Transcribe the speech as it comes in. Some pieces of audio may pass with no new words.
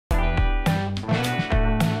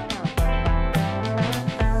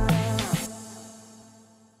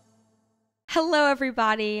Hello,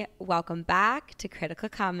 everybody. Welcome back to Critical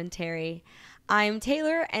Commentary. I'm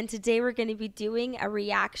Taylor, and today we're going to be doing a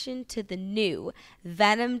reaction to the new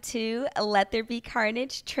Venom 2 Let There Be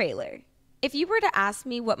Carnage trailer. If you were to ask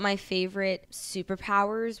me what my favorite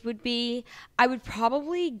superpowers would be, I would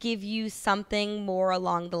probably give you something more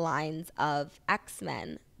along the lines of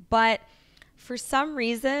X-Men. But for some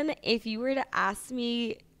reason, if you were to ask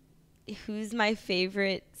me who's my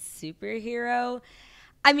favorite superhero,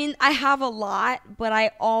 I mean, I have a lot, but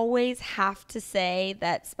I always have to say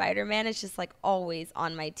that Spider-Man is just like always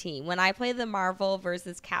on my team. When I play the Marvel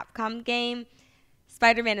versus Capcom game,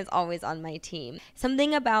 Spider-Man is always on my team.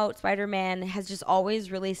 Something about Spider-Man has just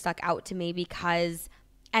always really stuck out to me because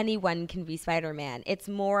anyone can be Spider-Man. It's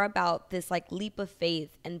more about this like leap of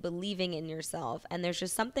faith and believing in yourself. And there's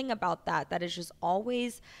just something about that is just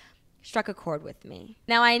always struck a chord with me.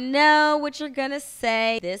 Now, I know what you're gonna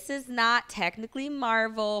say. This is not technically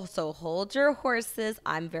Marvel, so hold your horses.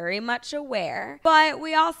 I'm very much aware. But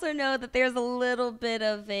we also know that there's a little bit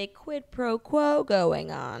of a quid pro quo going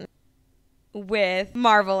on with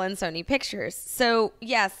Marvel and Sony Pictures. So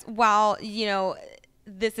yes, while, you know,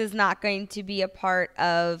 this is not going to be a part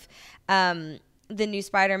of the new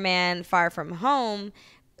Spider-Man Far From Home,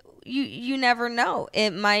 you never know.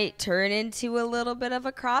 It might turn into a little bit of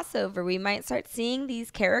a crossover. We might start seeing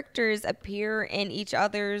these characters appear in each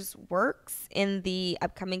other's works in the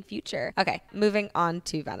upcoming future. Okay, moving on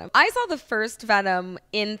to Venom. I saw the first Venom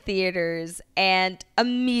in theaters and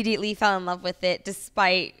immediately fell in love with it,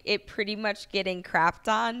 despite it pretty much getting crapped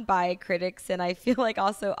on by critics and I feel like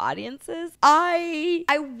also audiences. I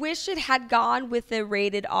wish it had gone with a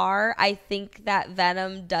rated R. I think that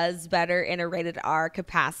Venom does better in a rated R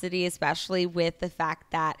capacity, especially with the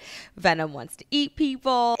fact that Venom wants to eat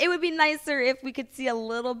people. It would be nicer if we could see a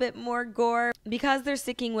little bit more gore. Because they're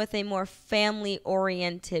sticking with a more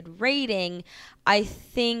family-oriented rating, I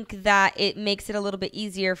think that it makes it a little bit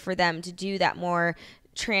easier for them to do that more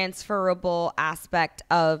transferable aspect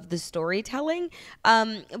of the storytelling.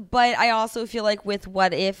 But I also feel like with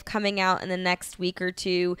What If coming out in the next week or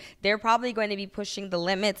two, they're probably going to be pushing the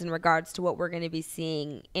limits in regards to what we're going to be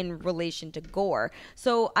seeing in relation to gore.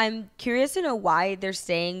 So I'm curious to know why they're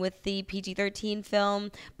staying with the PG-13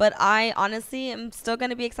 film, but I honestly am still going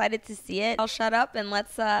to be excited to see it. I'll shut up and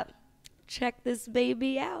let's check this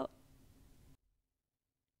baby out.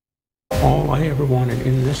 All I ever wanted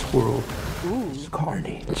in this world is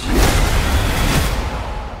carnage.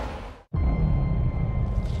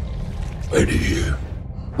 Eddie here.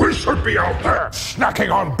 We should be out there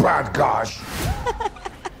snacking on bad guys.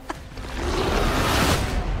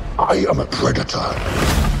 I am a predator.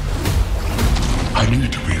 I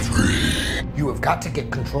need to be free. You have got to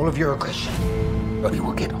get control of your aggression, or you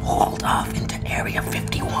will get hauled off into Area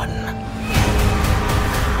 51.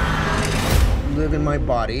 You live in my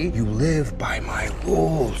body. You live by my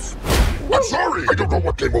rules. I'm sorry. I don't know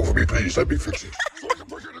what came over me. Please let me fix it so I can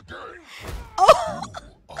play it again. Oh.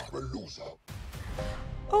 You are a loser.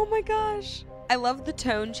 Oh my gosh. I love the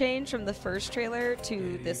tone change from the first trailer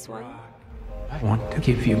to this one. I want to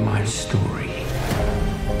give you my story.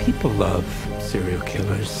 People love serial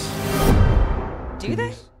killers. Do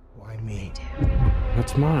they? Why me?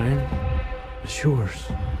 What's mine is yours,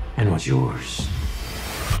 and what's yours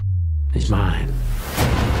is mine.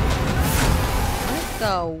 What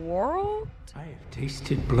the world? I have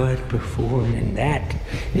tasted blood before, and that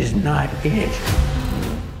is not it.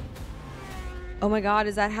 Oh my god,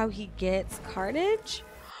 is that how he gets Carnage?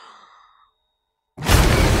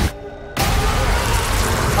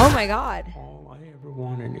 Oh my god. All I ever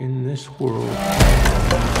wanted in this world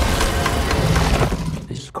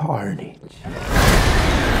is carnage.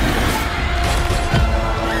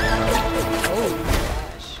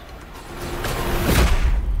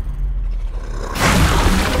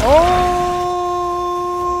 Oh!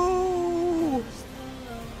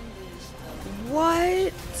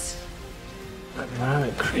 What? I'm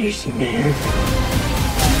a crazy man.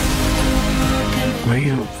 I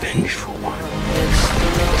am a vengeful one.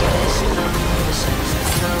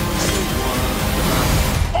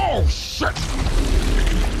 Oh, shit!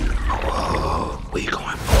 Oh, where you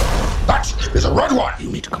going? That is a red one! You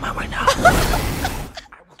need to come out right now.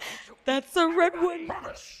 That's a red one.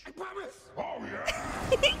 Promise! I promise! Oh, yeah!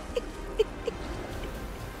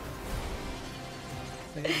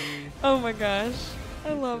 Oh my gosh.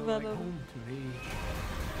 I love Venom.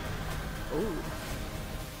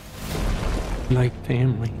 Like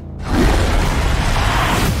family.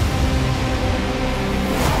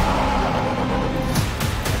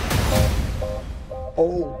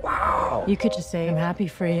 Oh, wow! You could just say I'm happy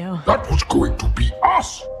for you. That was going to be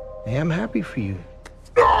us! I am happy for you.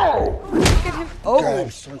 No! Look at him. Oh. I'm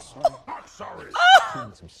so sorry. I'm sorry.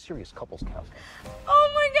 Some serious couples counseling.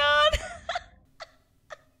 Oh my God.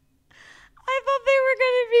 I thought they were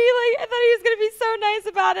going to be like, I thought he was going to be so nice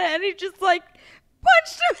about it. And he just like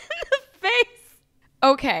punched him in the face.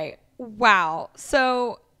 Okay. Wow.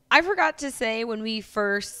 So I forgot to say when we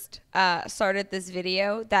first started this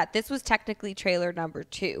video that this was technically trailer number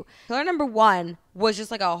 2. Trailer number 1 was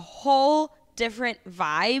just like a whole different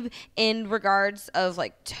vibe in regards of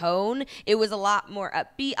like tone. It was a lot more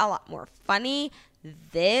upbeat, a lot more funny.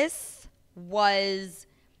 This was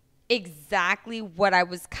exactly what I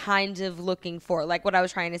was kind of looking for, like what I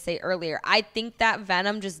was trying to say earlier. I think that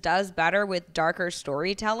Venom just does better with darker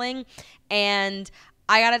storytelling, and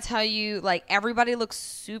I gotta tell you, like, everybody looks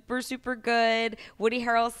super, super good. Woody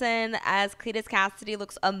Harrelson as Cletus Cassidy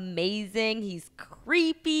looks amazing. He's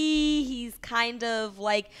creepy. He's kind of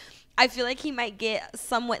like, I feel like he might get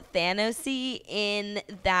somewhat Thanos-y in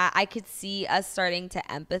that I could see us starting to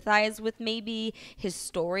empathize with maybe his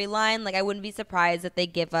storyline. Like, I wouldn't be surprised if they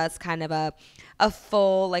give us kind of a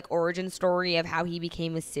full, like, origin story of how he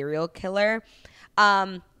became a serial killer.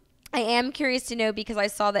 I am curious to know, because I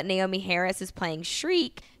saw that Naomi Harris is playing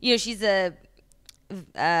Shriek. You know, she's a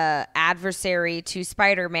adversary to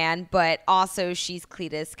Spider-Man, but also she's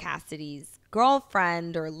Cletus Cassidy's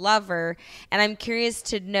girlfriend or lover. And I'm curious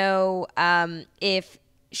to know if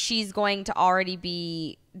she's going to already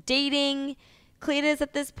be dating Cletus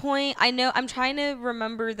at this point. I know, I'm trying to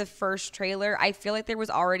remember the first trailer. I feel like there was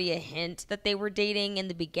already a hint that they were dating in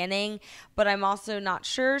the beginning, but I'm also not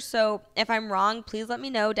sure. So if I'm wrong, please let me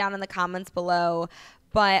know down in the comments below.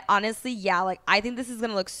 But honestly, yeah, like, I think this is going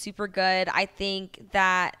to look super good. I think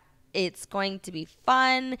that it's going to be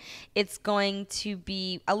fun. It's going to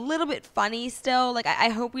be a little bit funny still. Like, I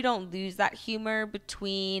hope we don't lose that humor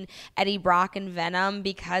between Eddy Brock and Venom,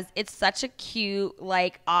 because it's such a cute,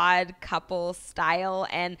 like, odd couple style.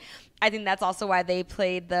 And I think that's also why they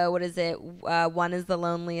played the, what is it? One is the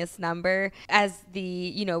loneliest number as the,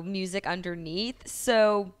 you know, music underneath.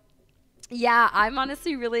 So yeah, I'm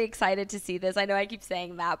honestly really excited to see this. I know I keep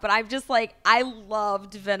saying that, but I'm just like, I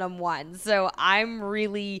loved Venom 1. So I'm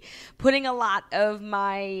really putting a lot of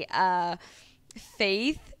my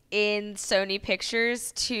faith in Sony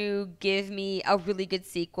Pictures to give me a really good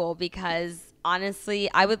sequel, because honestly,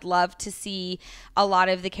 I would love to see a lot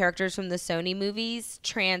of the characters from the Sony movies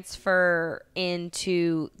transfer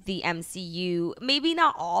into the MCU. Maybe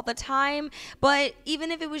not all the time, but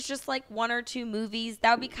even if it was just like 1 or 2 movies,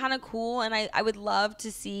 that would be kind of cool. And I would love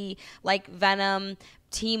to see like Venom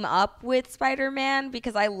team up with Spider-Man,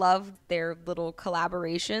 because I love their little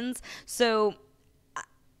collaborations. So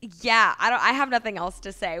yeah, I have nothing else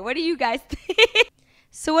to say. What do you guys think?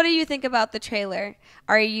 So what do you think about the trailer?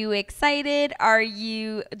 Are you excited? Are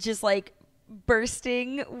you just like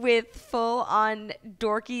bursting with full on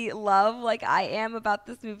dorky love like I am about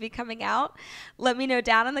this movie coming out? Let me know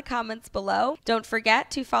down in the comments below. Don't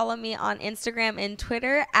forget to follow me on Instagram and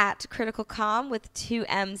Twitter at CriticalCom with 2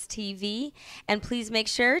 M's TV. And please make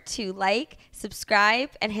sure to like, subscribe,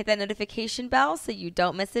 and hit that notification bell so you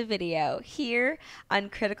don't miss a video here on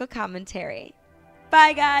Critical Commentary.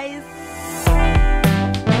 Bye guys!